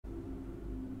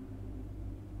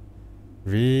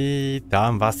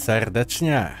Witam was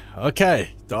serdecznie.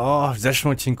 Okej, to w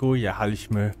zeszłym odcinku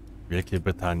jechaliśmy w Wielkiej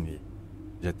Brytanii.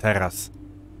 Gdzie teraz?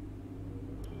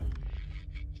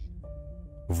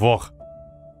 Włoch.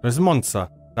 To jest Monza.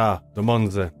 Do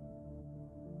Monzy.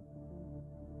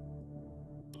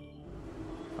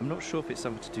 I'm not sure if it's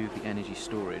something to do with the energy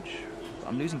storage, but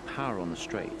I'm losing power on the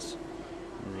straights.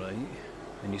 Right.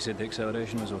 And you said the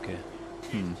acceleration was okay?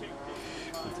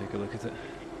 I'll take a look at it.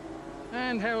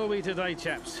 And how are we today,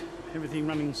 chaps? Everything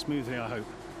running smoothly, I hope.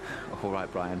 All right,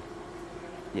 Brian.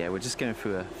 Yeah, we're just going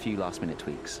through a few last-minute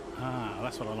tweaks. Ah,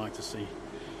 that's what I like to see.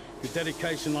 With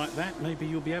dedication like that, maybe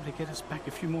you'll be able to get us back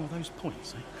a few more of those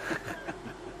points, eh?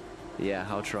 Yeah,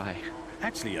 I'll try.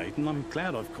 Actually, Aidan, I'm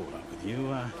glad I've caught up with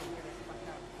you.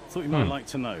 Thought you might like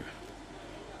to know.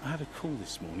 I had a call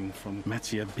this morning from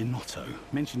Mattia Binotto.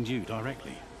 Mentioned you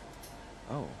directly.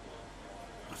 Oh.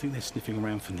 I think they're sniffing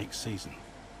around for next season.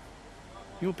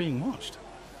 You're being watched.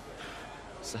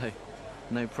 So,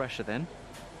 no pressure then?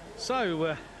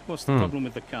 So, what's the problem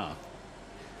with the car?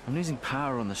 I'm losing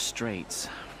power on the straights.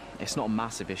 It's not a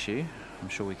massive issue. I'm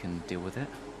sure we can deal with it.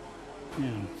 Yeah,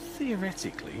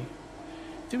 theoretically,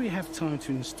 do we have time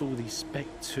to install the Spec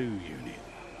 2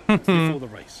 unit before the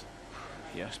race?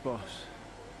 Yes, boss.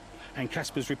 And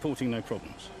Casper's reporting no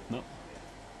problems? No.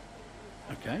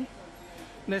 Okay,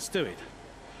 let's do it.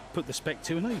 Put the Spec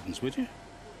 2 in Aiden's, would you?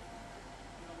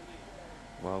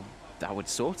 Well, that would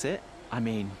sort it. I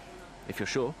mean, if you're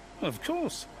sure. Of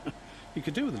course. You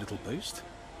could do with a little boost.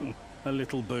 A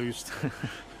little boost.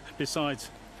 Besides,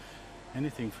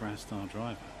 anything for our star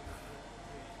driver.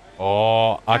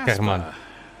 Oh, Ackerman. Casper,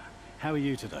 how are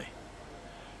you today?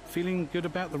 Feeling good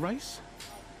about the race?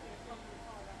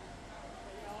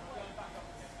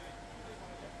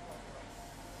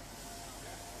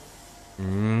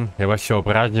 Chyba się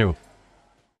obraził.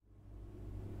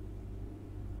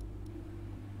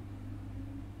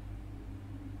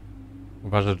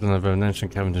 Uważaj tu na wewnętrzne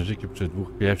krawężniki przy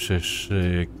dwóch pierwszych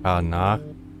szykanach.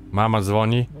 Mama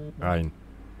dzwoni. Ryan.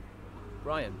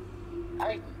 Brian.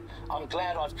 Aidan, I'm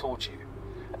glad I've called you.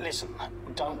 Listen,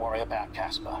 don't worry about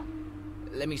Casper.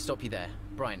 Let me stop you there.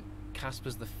 Brian,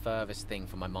 Casper's the furthest thing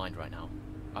from my mind right now.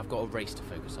 I've got a race to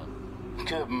focus on.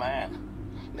 Good man.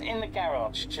 In the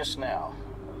garage just now,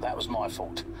 that was my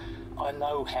fault. I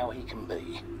know how he can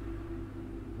be.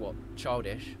 What,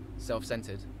 childish?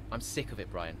 Self-centered? I'm sick of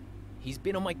it, Brian. He's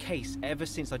been on my case ever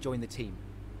since I joined the team.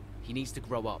 He needs to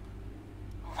grow up.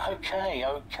 Okay.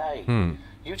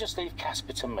 You just leave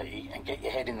Casper to me and get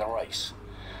your head in the race.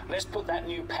 Let's put that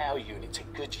new power unit to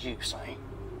good use, eh?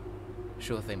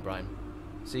 Sure thing, Brian.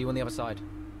 See you on the other side.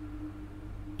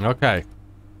 Okej.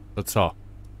 To co?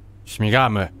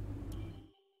 Śmigamy.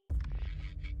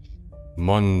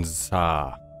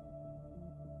 Monza.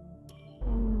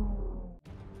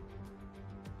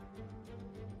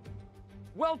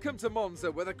 Welcome to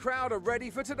Monza, where the crowd are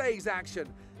ready for today's action.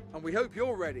 And we hope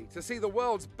you're ready to see the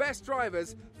world's best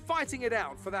drivers fighting it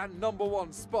out for that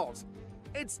 #1 spot.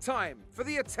 It's time for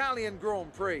the Italian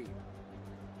Grand Prix.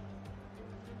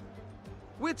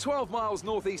 We're 12 miles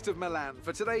northeast of Milan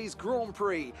for today's Grand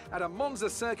Prix at a Monza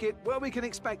circuit where we can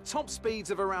expect top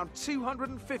speeds of around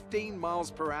 215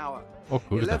 miles per hour.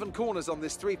 11 corners on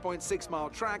this 3.6-mile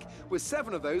track, with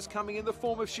 7 of those coming in the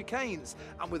form of chicanes.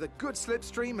 And with a good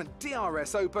slipstream and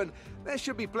DRS open, there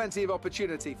should be plenty of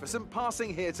opportunity for some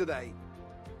passing here today.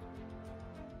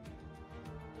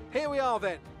 Here we are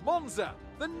then, Monza,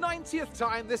 the 90th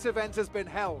time this event has been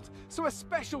held. So a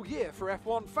special year for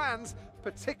F1 fans,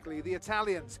 particularly the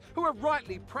Italians, who are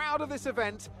rightly proud of this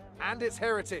event and its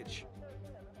heritage.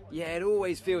 Yeah, it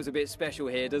always feels a bit special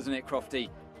here, doesn't it, Crofty?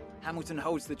 Hamilton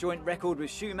holds the joint record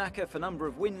with Schumacher for number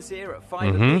of wins here at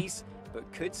 5 apiece,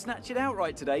 but could snatch it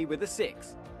outright today with a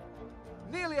 6.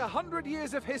 Nearly 100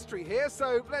 years of history here,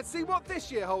 so let's see what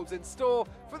this year holds in store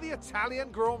for the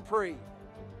Italian Grand Prix.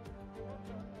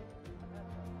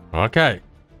 Okay.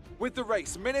 With the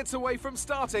race minutes away from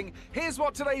starting, here's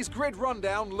what today's grid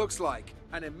rundown looks like.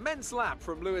 An immense lap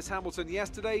from Lewis Hamilton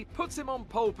yesterday puts him on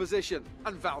pole position,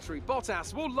 and Valtteri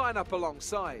Bottas will line up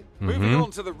alongside. Moving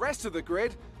on to the rest of the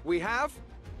grid, we have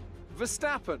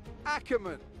Verstappen,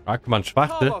 Ackerman, czwarty.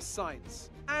 Carlos Sainz,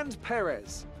 and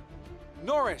Perez.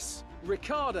 Norris,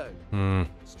 Ricciardo,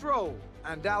 Stroll,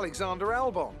 and Alexander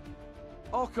Albon.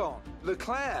 Ocon,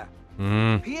 Leclerc,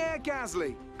 Pierre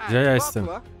Gasly, and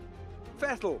Butler,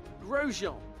 Vettel,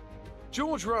 Grosjean,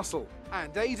 George Russell,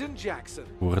 and Aiden Jackson.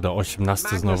 Kurde, 18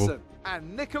 znowu. Magnussen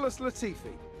and Nicholas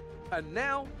Latifi. And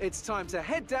now it's time to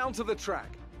head down to the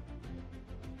track.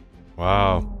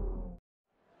 Wow.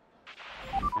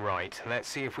 Right, let's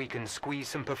see if we can squeeze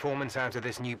some performance out of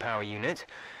this new power unit.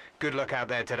 Good luck out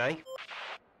there today.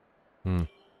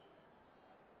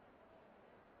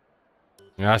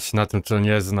 Ja się na tym to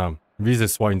nie znam. Widzę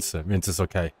słońce, więc jest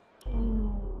okej.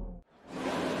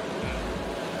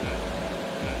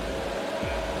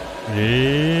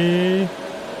 I...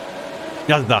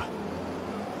 jazda!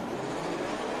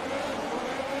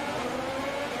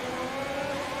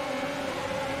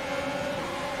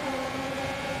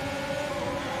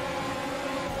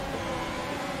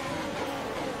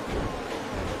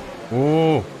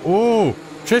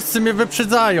 Wszyscy mnie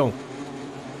wyprzedzają!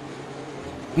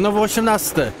 Nowe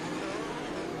 18.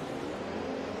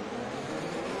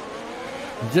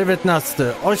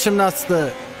 19,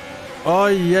 18.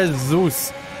 Oj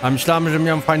Jezus! A myślałem, że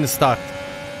miałem fajny start.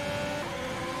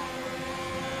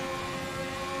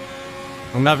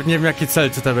 Nawet nie wiem, jaki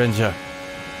cel tutaj będzie.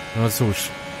 No cóż.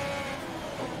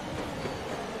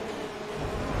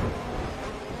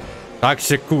 Tak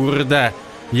się kurde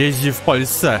jeździ w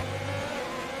Polsce.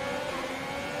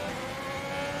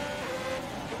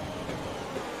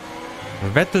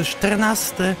 Vettel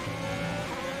 14.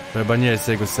 To chyba nie jest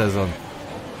jego sezon.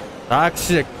 Tak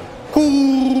się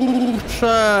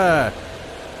kurcze.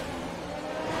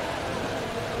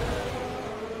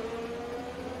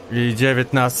 I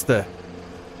 19.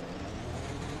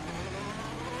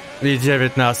 I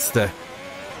 19.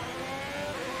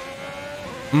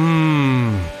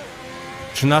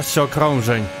 13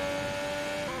 okrążeń.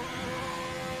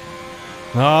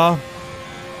 No.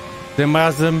 Tym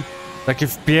razem takie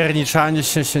wpierniczanie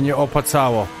się nie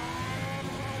opłacało.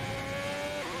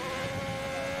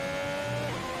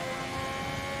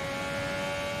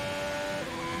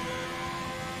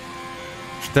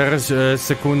 Cztery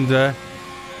sekundy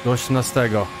do 18.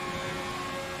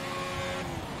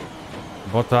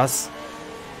 Bottas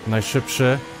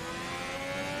najszybszy.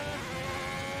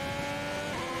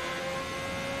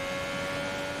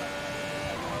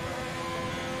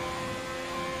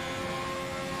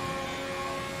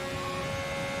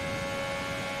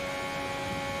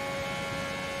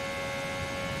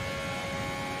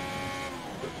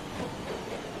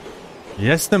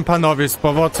 Jestem, panowie, z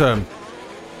powrotem.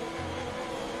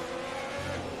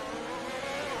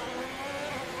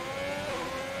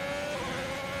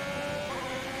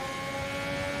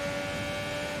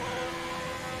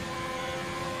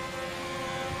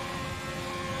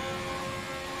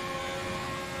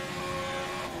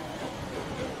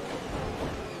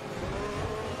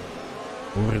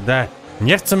 Kurde,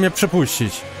 nie chcą mnie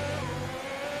przepuścić.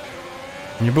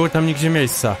 Nie było tam nigdzie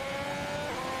miejsca.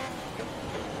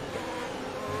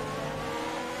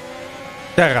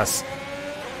 Teraz.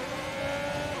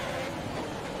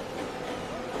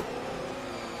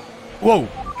 Wow.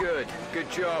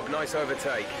 Good job, nice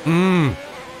overtake.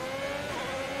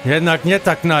 Jednak nie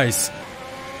tak nice.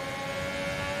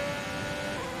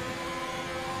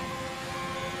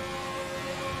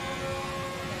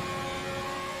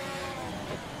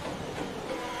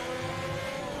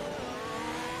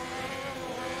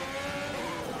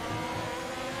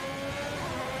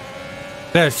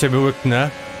 Też ciebie łyknę.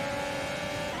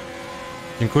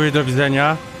 Dziękuję, do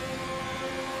widzenia.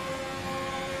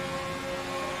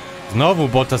 Znowu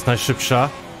Bottas najszybsza.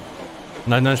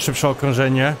 Najszybsze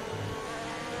okrążenie.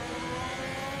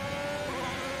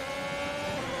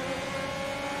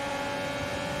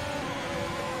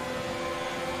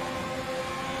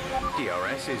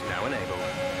 DRS is now enabled.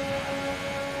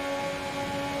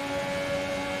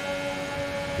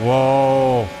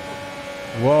 Wow.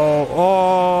 Wow,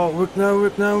 o, łyknę.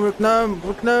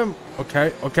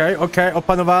 Okej,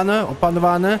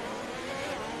 opanowany.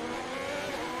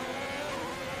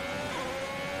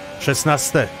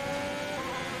 16.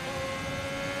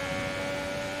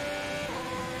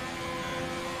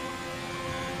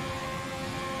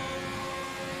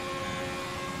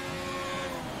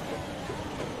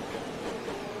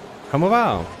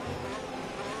 Hamowałem.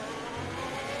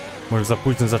 Może za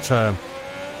późno zacząłem.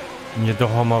 Nie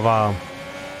dohamowałem.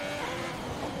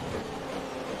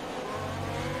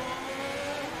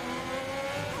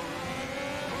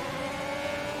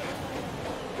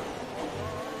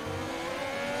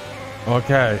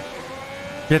 Okej.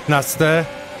 15.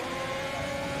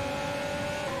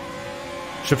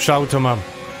 Szybsze auto mam.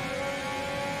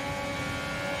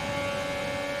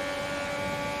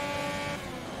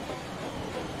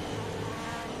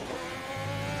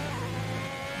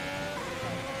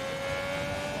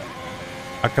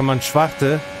 Ackermann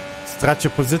 4.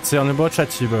 Stracił pozycję, on był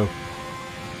trzeci był.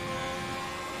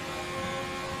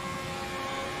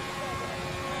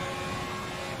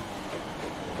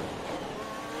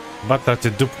 Bata,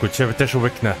 ty dupku, ciebie też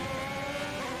łyknę.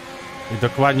 I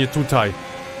dokładnie tutaj.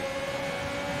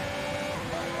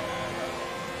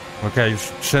 Okej, już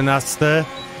 13.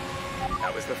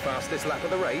 That was the fastest lap of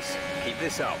the race? Keep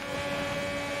this up.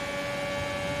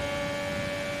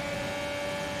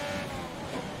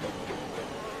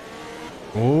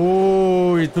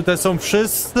 I tutaj są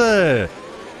wszyscy.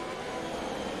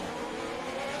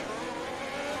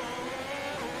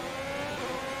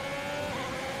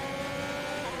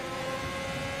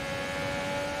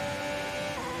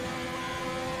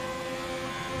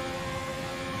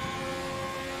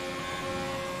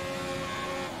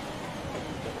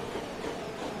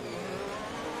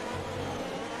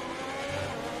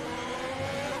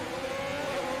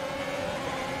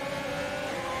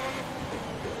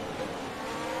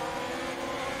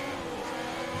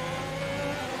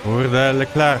 Kurde,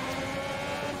 Leclerc.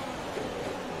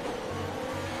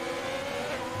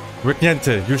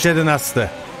 Łyknięty, już 11.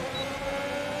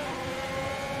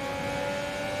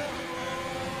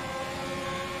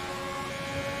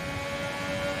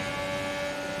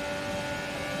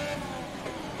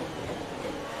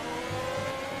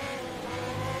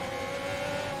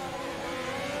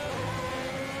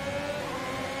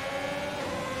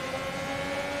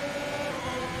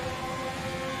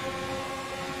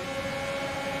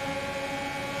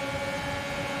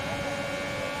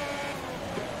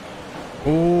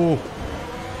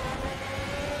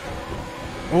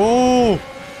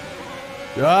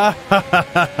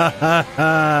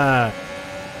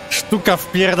 Sztuka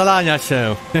wpierdalania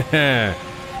się.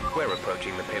 We're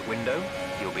approaching the pit window.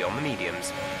 You'll be on the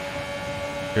mediums.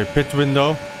 Okay, pit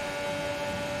window.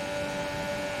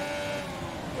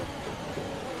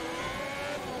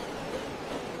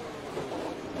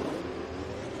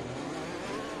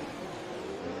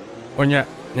 O nie,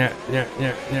 nie.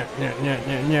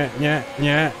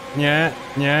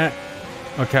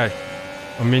 Okej.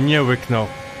 On mnie nie łyknął.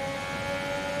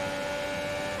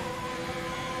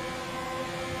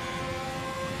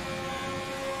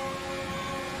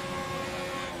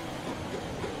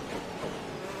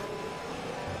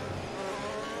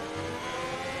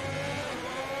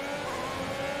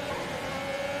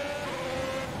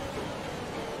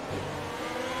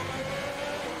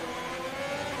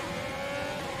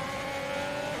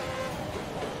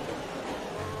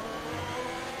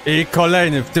 I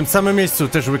kolejny, w tym samym miejscu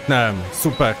też łyknąłem.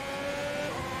 Super.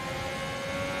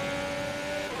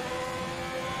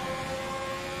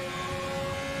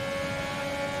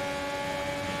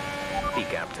 The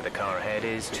gap to the car ahead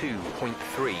is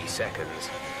 2.3 seconds.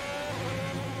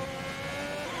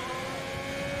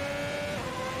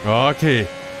 Okej.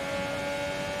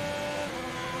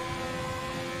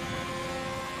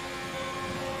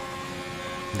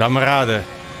 Dam radę.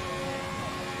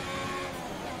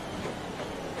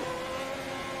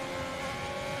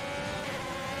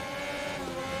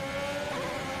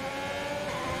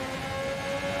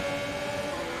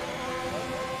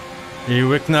 I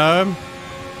łyknąłem.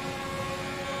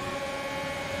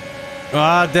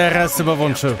 A, teraz chyba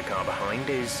włączył.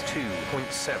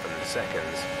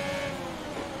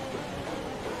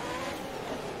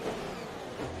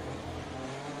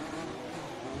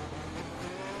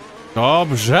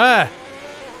 Dobrze.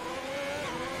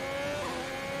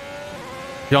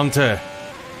 5.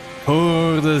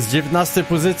 Kurde, z 19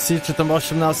 pozycji, czy tam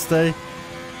 18?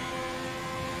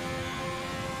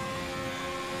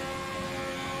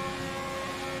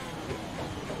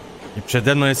 I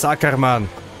przede mną jest Ackerman.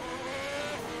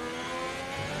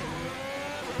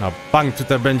 Na bank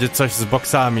tutaj będzie coś z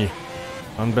boksami.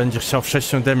 On będzie chciał w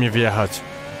 6 ode mnie wjechać.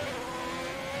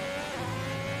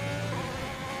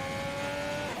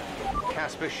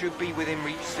 Casper should be within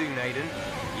reach soon, Aiden.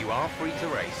 You are free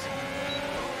to race.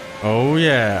 Oh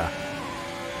yeah.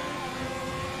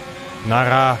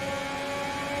 Nara.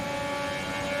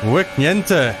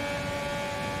 Łyknięte.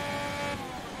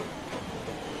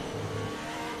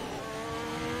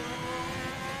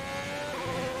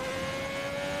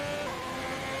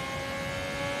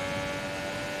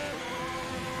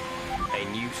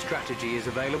 Strategy is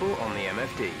available on the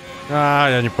MFD. A,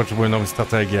 ja nie potrzebuję nowej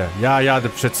strategii. Ja jadę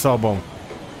przed sobą.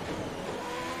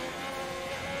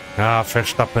 A,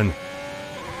 Verstappen.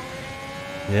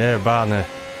 Jebane.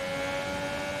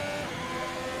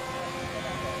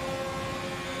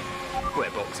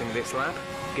 We're boxing this lap.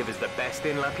 Give us the best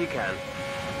in lap you can.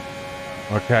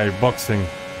 Okej, boxing.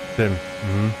 Tym.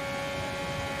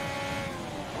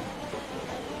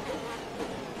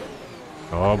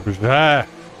 Dobrze.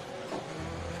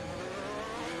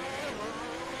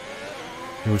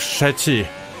 Już 3.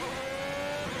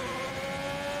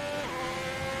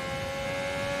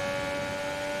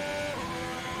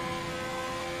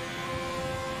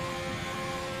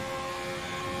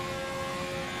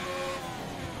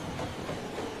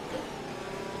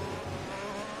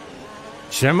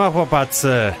 Siema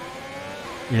chłopacy.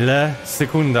 Ile?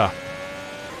 Sekunda.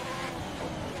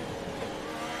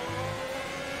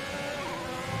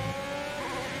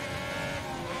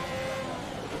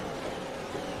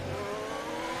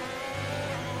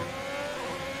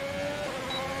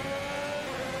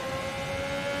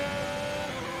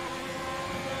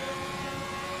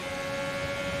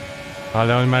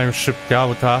 Ale oni mają szybkie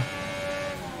auta.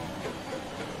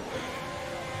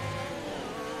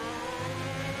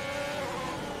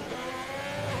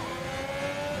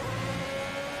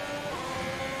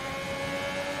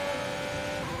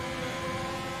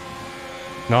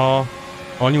 No,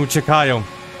 oni uciekają.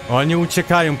 Oni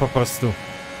uciekają po prostu.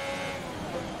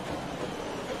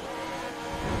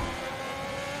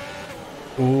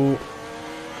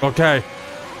 Okej.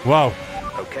 Wow.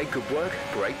 Okay, good work.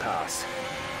 Great pass.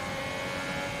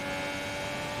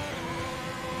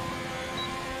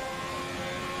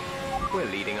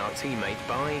 We're leading our teammate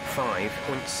by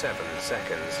 5.7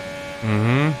 seconds.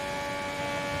 Mhm.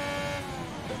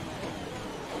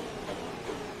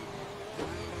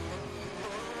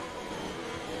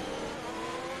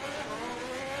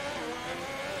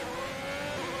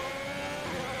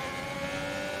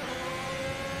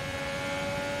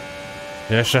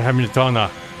 Jeszcze Hamiltona.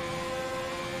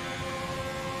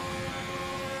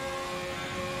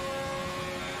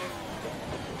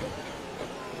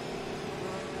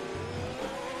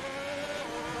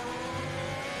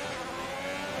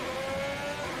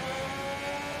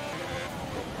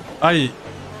 Aj,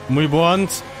 mój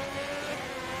błąd.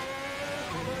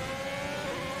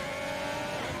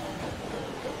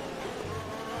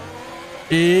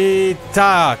 I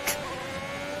tak.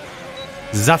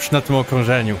 Zawsze na tym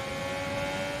okrążeniu.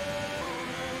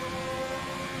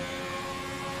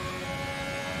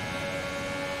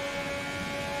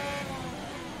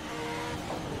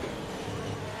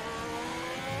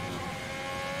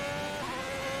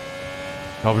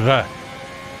 Dobrze.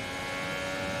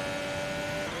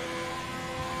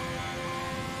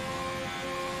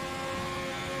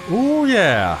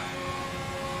 Yeah.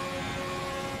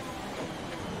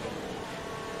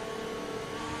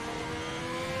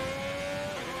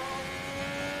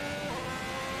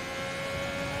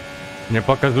 Nie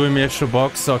pokazuj mi jeszcze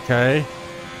box, okej.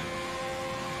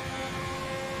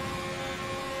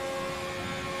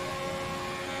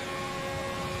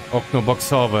 Okno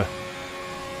boxowe.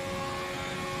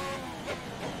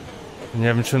 Nie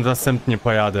wiem, czym następnie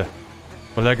pojadę.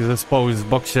 Kolega zespołu jest w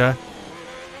boksie.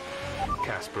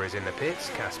 Casper is in the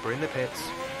pits. Casper in the pits.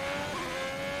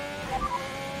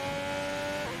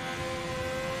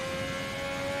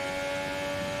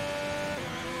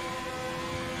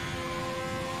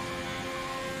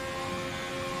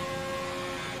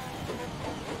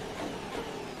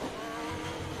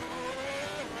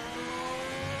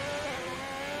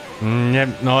 Nie,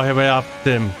 no chyba ja w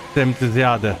tym ty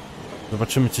zjadę.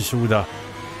 Zobaczymy, czy się uda.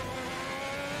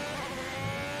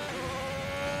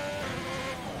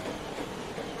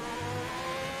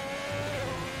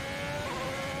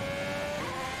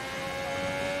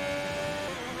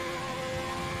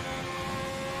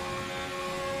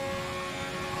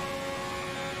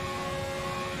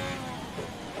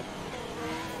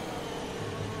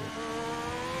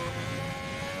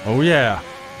 Oh yeah!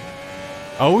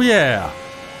 Oh yeah!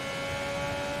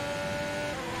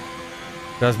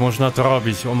 Teraz można to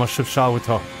robić, on ma szybsze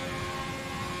auto.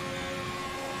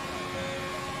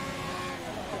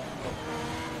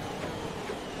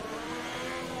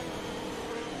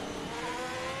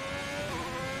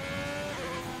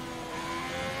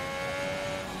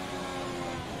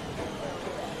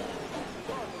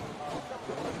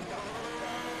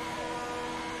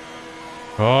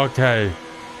 Okej.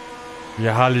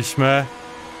 Wjechaliśmy.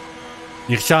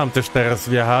 Nie chciałem też teraz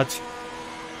wjechać.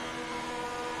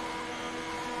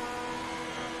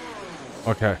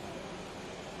 Okay.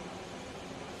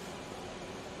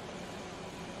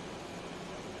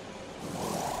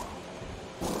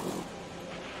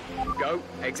 Go,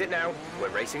 exit now.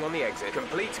 We're racing on the exit.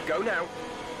 Complete, go now.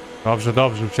 Dobrze,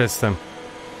 dobrze, już jestem.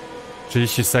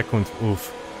 30 sekund,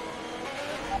 uff.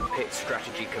 Pit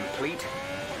strategy complete.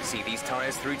 See these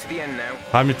tires through to the end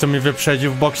now. Hamilton mnie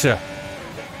wyprzedził w boksie.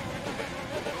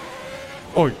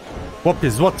 Oj,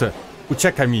 chłopie, złoty.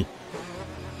 Uciekaj mi.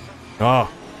 O.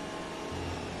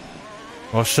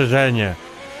 Ostrzeżenie.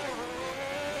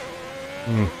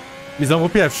 I znowu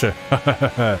pierwszy.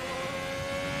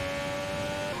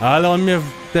 Ale on mnie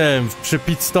przy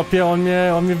pit stopie on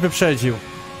mnie wyprzedził.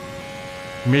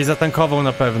 Mnie zatankował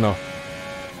na pewno.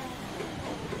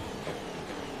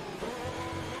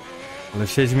 Ale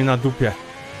siedzi mi na dupie.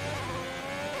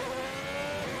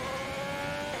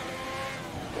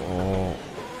 O.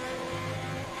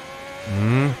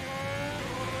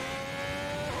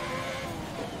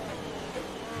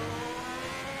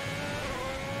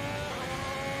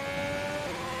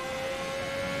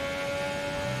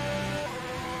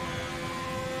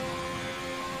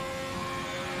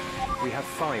 We have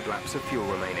 5 laps of fuel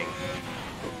remaining.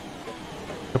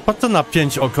 To po co na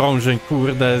 5 okrążeń,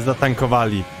 kurde,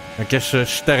 zatankowali? Jak jeszcze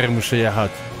 4 muszę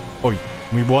jechać. Oj,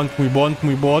 mój błąd, mój błąd,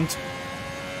 mój błąd.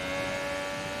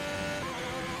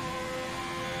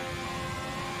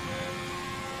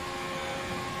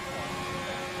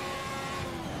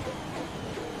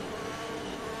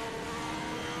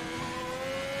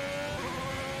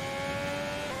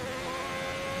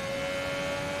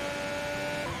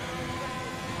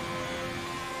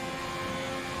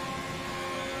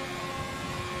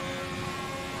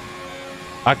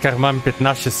 Akar, mam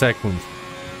 15 sekund.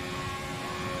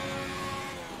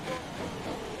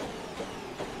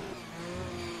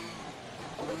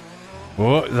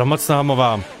 O, za mocno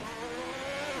hamowałem.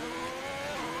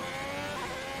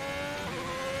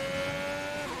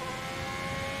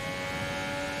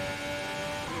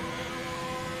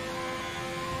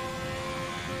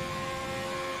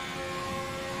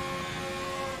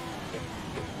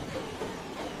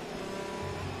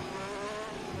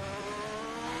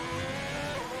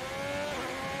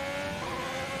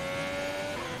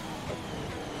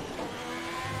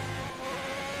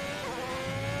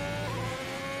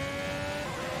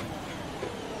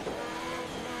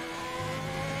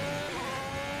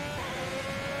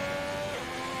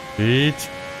 Idź.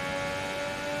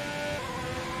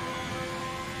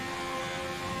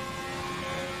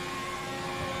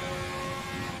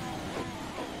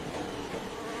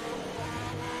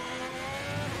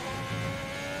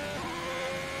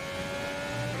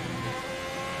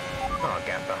 Our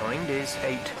gap behind is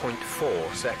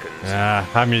 8.4 seconds.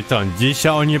 Hamilton,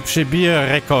 dzisiaj on nie przybije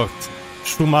rekord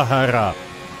Schumachera.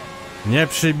 Nie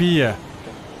przybije.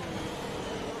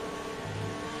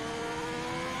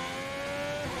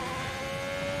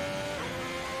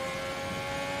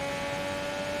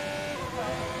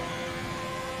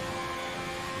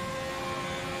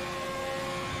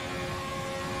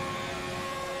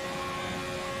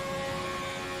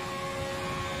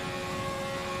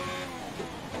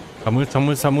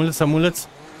 Hamulec.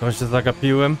 Trochę się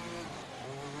zagapiłem.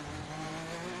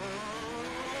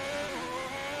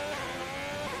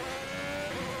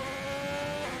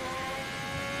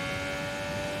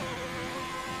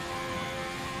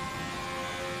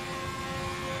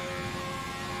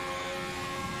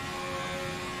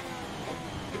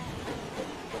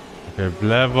 Okay, w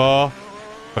lewo,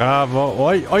 prawo.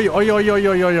 Oj.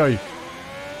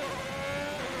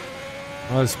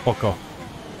 Ale spoko.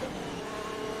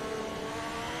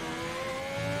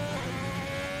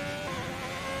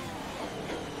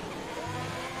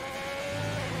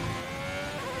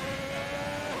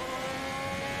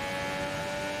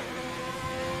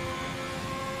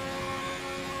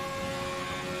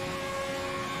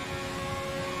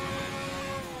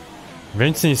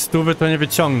 Więcej niż 100 to nie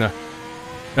wyciągnę.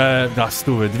 Da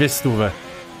 100, 200. There's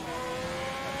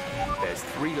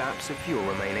 3 laps of fuel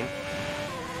remaining.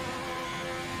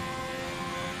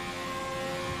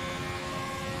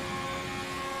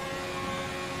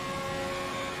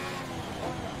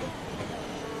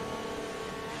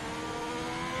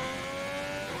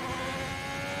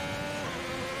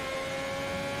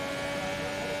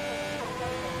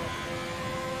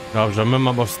 Dobrze, my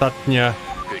mamy ostatnie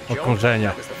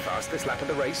okrążenie.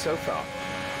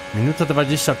 Minuta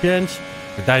 25.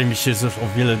 Wydaje mi się, że już o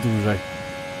wiele dłużej.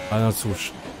 Ale no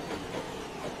cóż.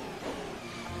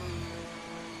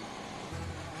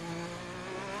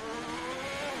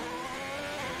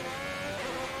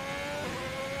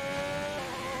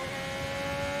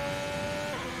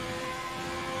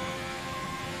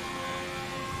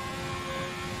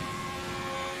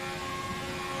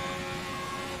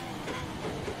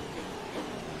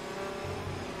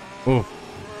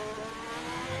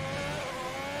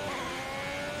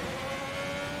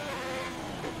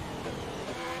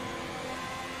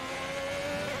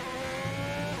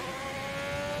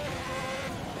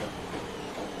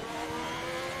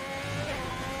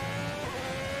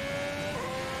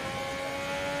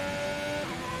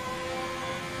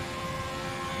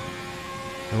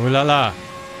 Ulala.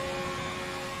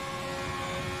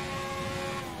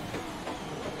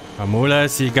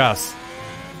 Hamulec i gaz.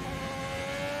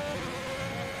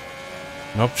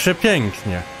 No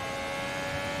przepięknie.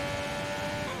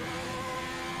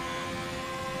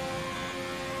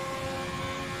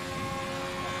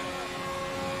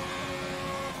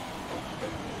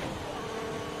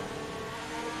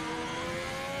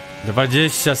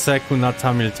 Dwadzieścia sekund nad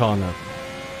Hamiltonem.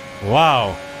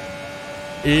 Wow.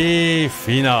 I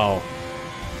finał.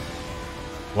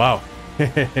 Wow.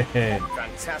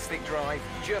 Fantastic drive,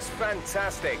 just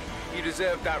fantastic. You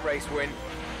deserved that race win.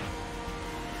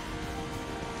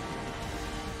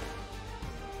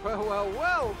 Well, well,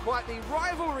 well, quite the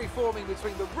rivalry forming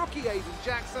between the rookie Aiden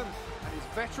Jackson and his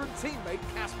veteran teammate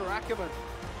Kasper Ackerman.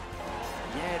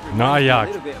 Yeah, it reminds me a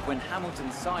little bit of when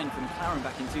Hamilton signed from McLaren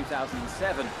back in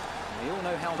 2007. We all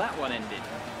know how that one ended.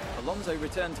 Alonso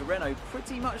returned to Renault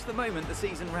pretty much the moment the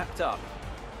season wrapped up.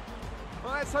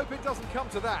 Well, let's hope it doesn't come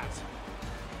to that.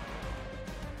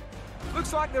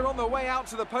 Looks like they're on their way out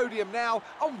to the podium now,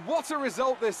 and what a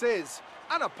result this is!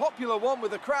 And a popular one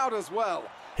with the crowd as well.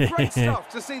 Great stuff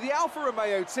to see the Alfa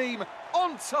Romeo team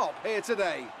on top here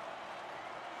today.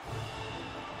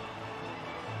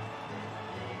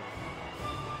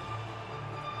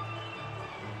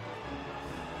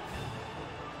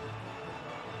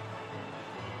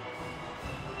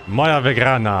 Moja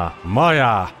wygrana!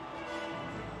 Moja!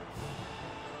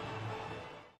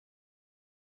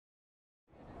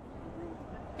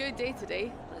 Good day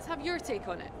today. Let's have your take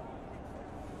on it.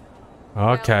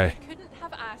 Okay. Well, couldn't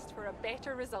have asked for a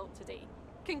better result today.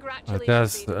 Congratulations,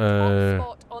 teraz top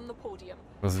spot on the podium.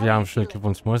 rozwijam wszelkie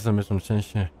wątpliwości, zamierzam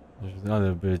szczęście,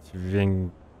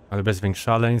 ale bez większych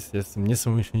szaleństw. Jestem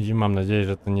niesamowity, mam nadzieję,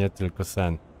 że to nie tylko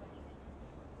sen.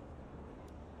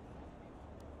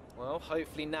 Well,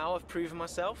 hopefully now I've proven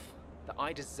myself that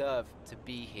I deserve to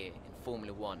be here in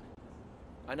Formula One.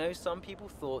 I know some people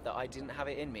thought that I didn't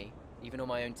have it in me, even on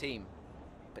my own team,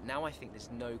 but now I think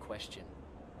there's no question.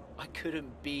 I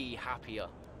couldn't be happier.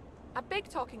 A big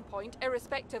talking point,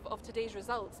 irrespective of today's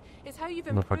results, is how you've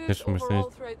improved overall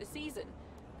throughout the season.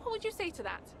 What would you say to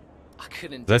that? I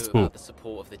couldn't do it without the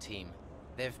support of the team.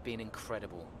 They've been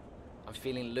incredible. I'm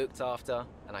feeling looked after,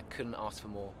 and I couldn't ask for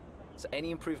more. So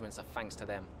any improvements are thanks to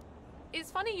them.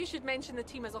 It's funny you should mention the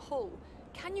team as a whole.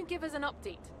 Can you give us an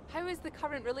update? How is the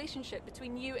current relationship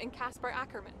between you and Kasper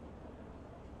Ackerman?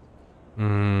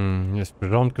 Jest w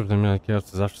porządku, że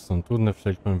kierowcy zawsze są trudne,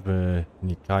 wszelkie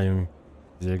wynikają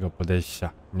z jego podejścia.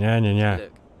 Nie.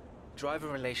 Look,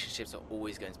 driver relationships are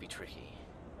always going to be tricky.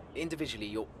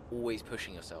 Individually, you're always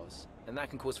pushing yourselves, and that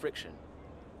can cause friction.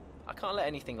 I can't let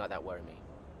anything like that worry me.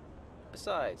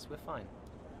 Besides, we're fine.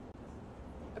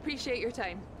 Appreciate your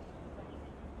time.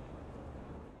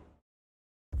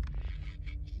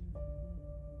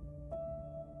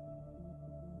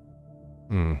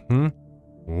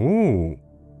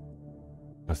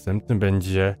 Następny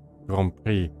będzie Grand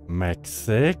Prix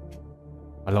Meksyk.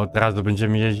 Ale od razu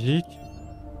będziemy jeździć?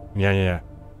 Nie.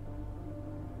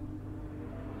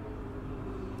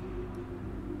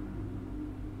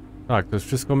 Tak, to jest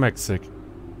wszystko Meksyk.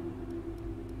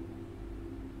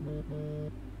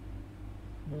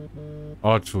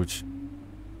 Odczuć.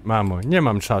 Mamo, nie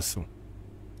mam czasu.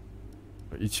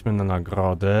 To idźmy na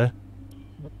nagrodę.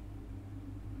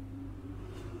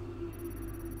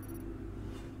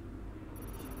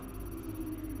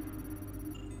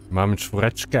 Mamy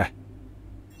 4.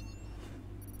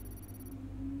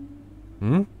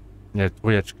 Nie,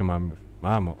 3 mamy.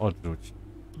 Mamo, odrzuć.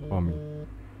 Pomin.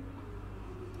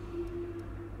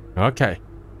 Okej.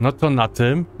 No to na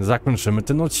tym zakończymy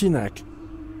ten odcinek.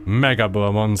 Mega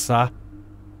była Monza.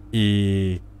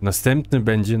 I następny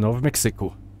będzie w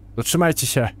Meksyku. To trzymajcie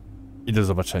się i do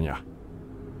zobaczenia.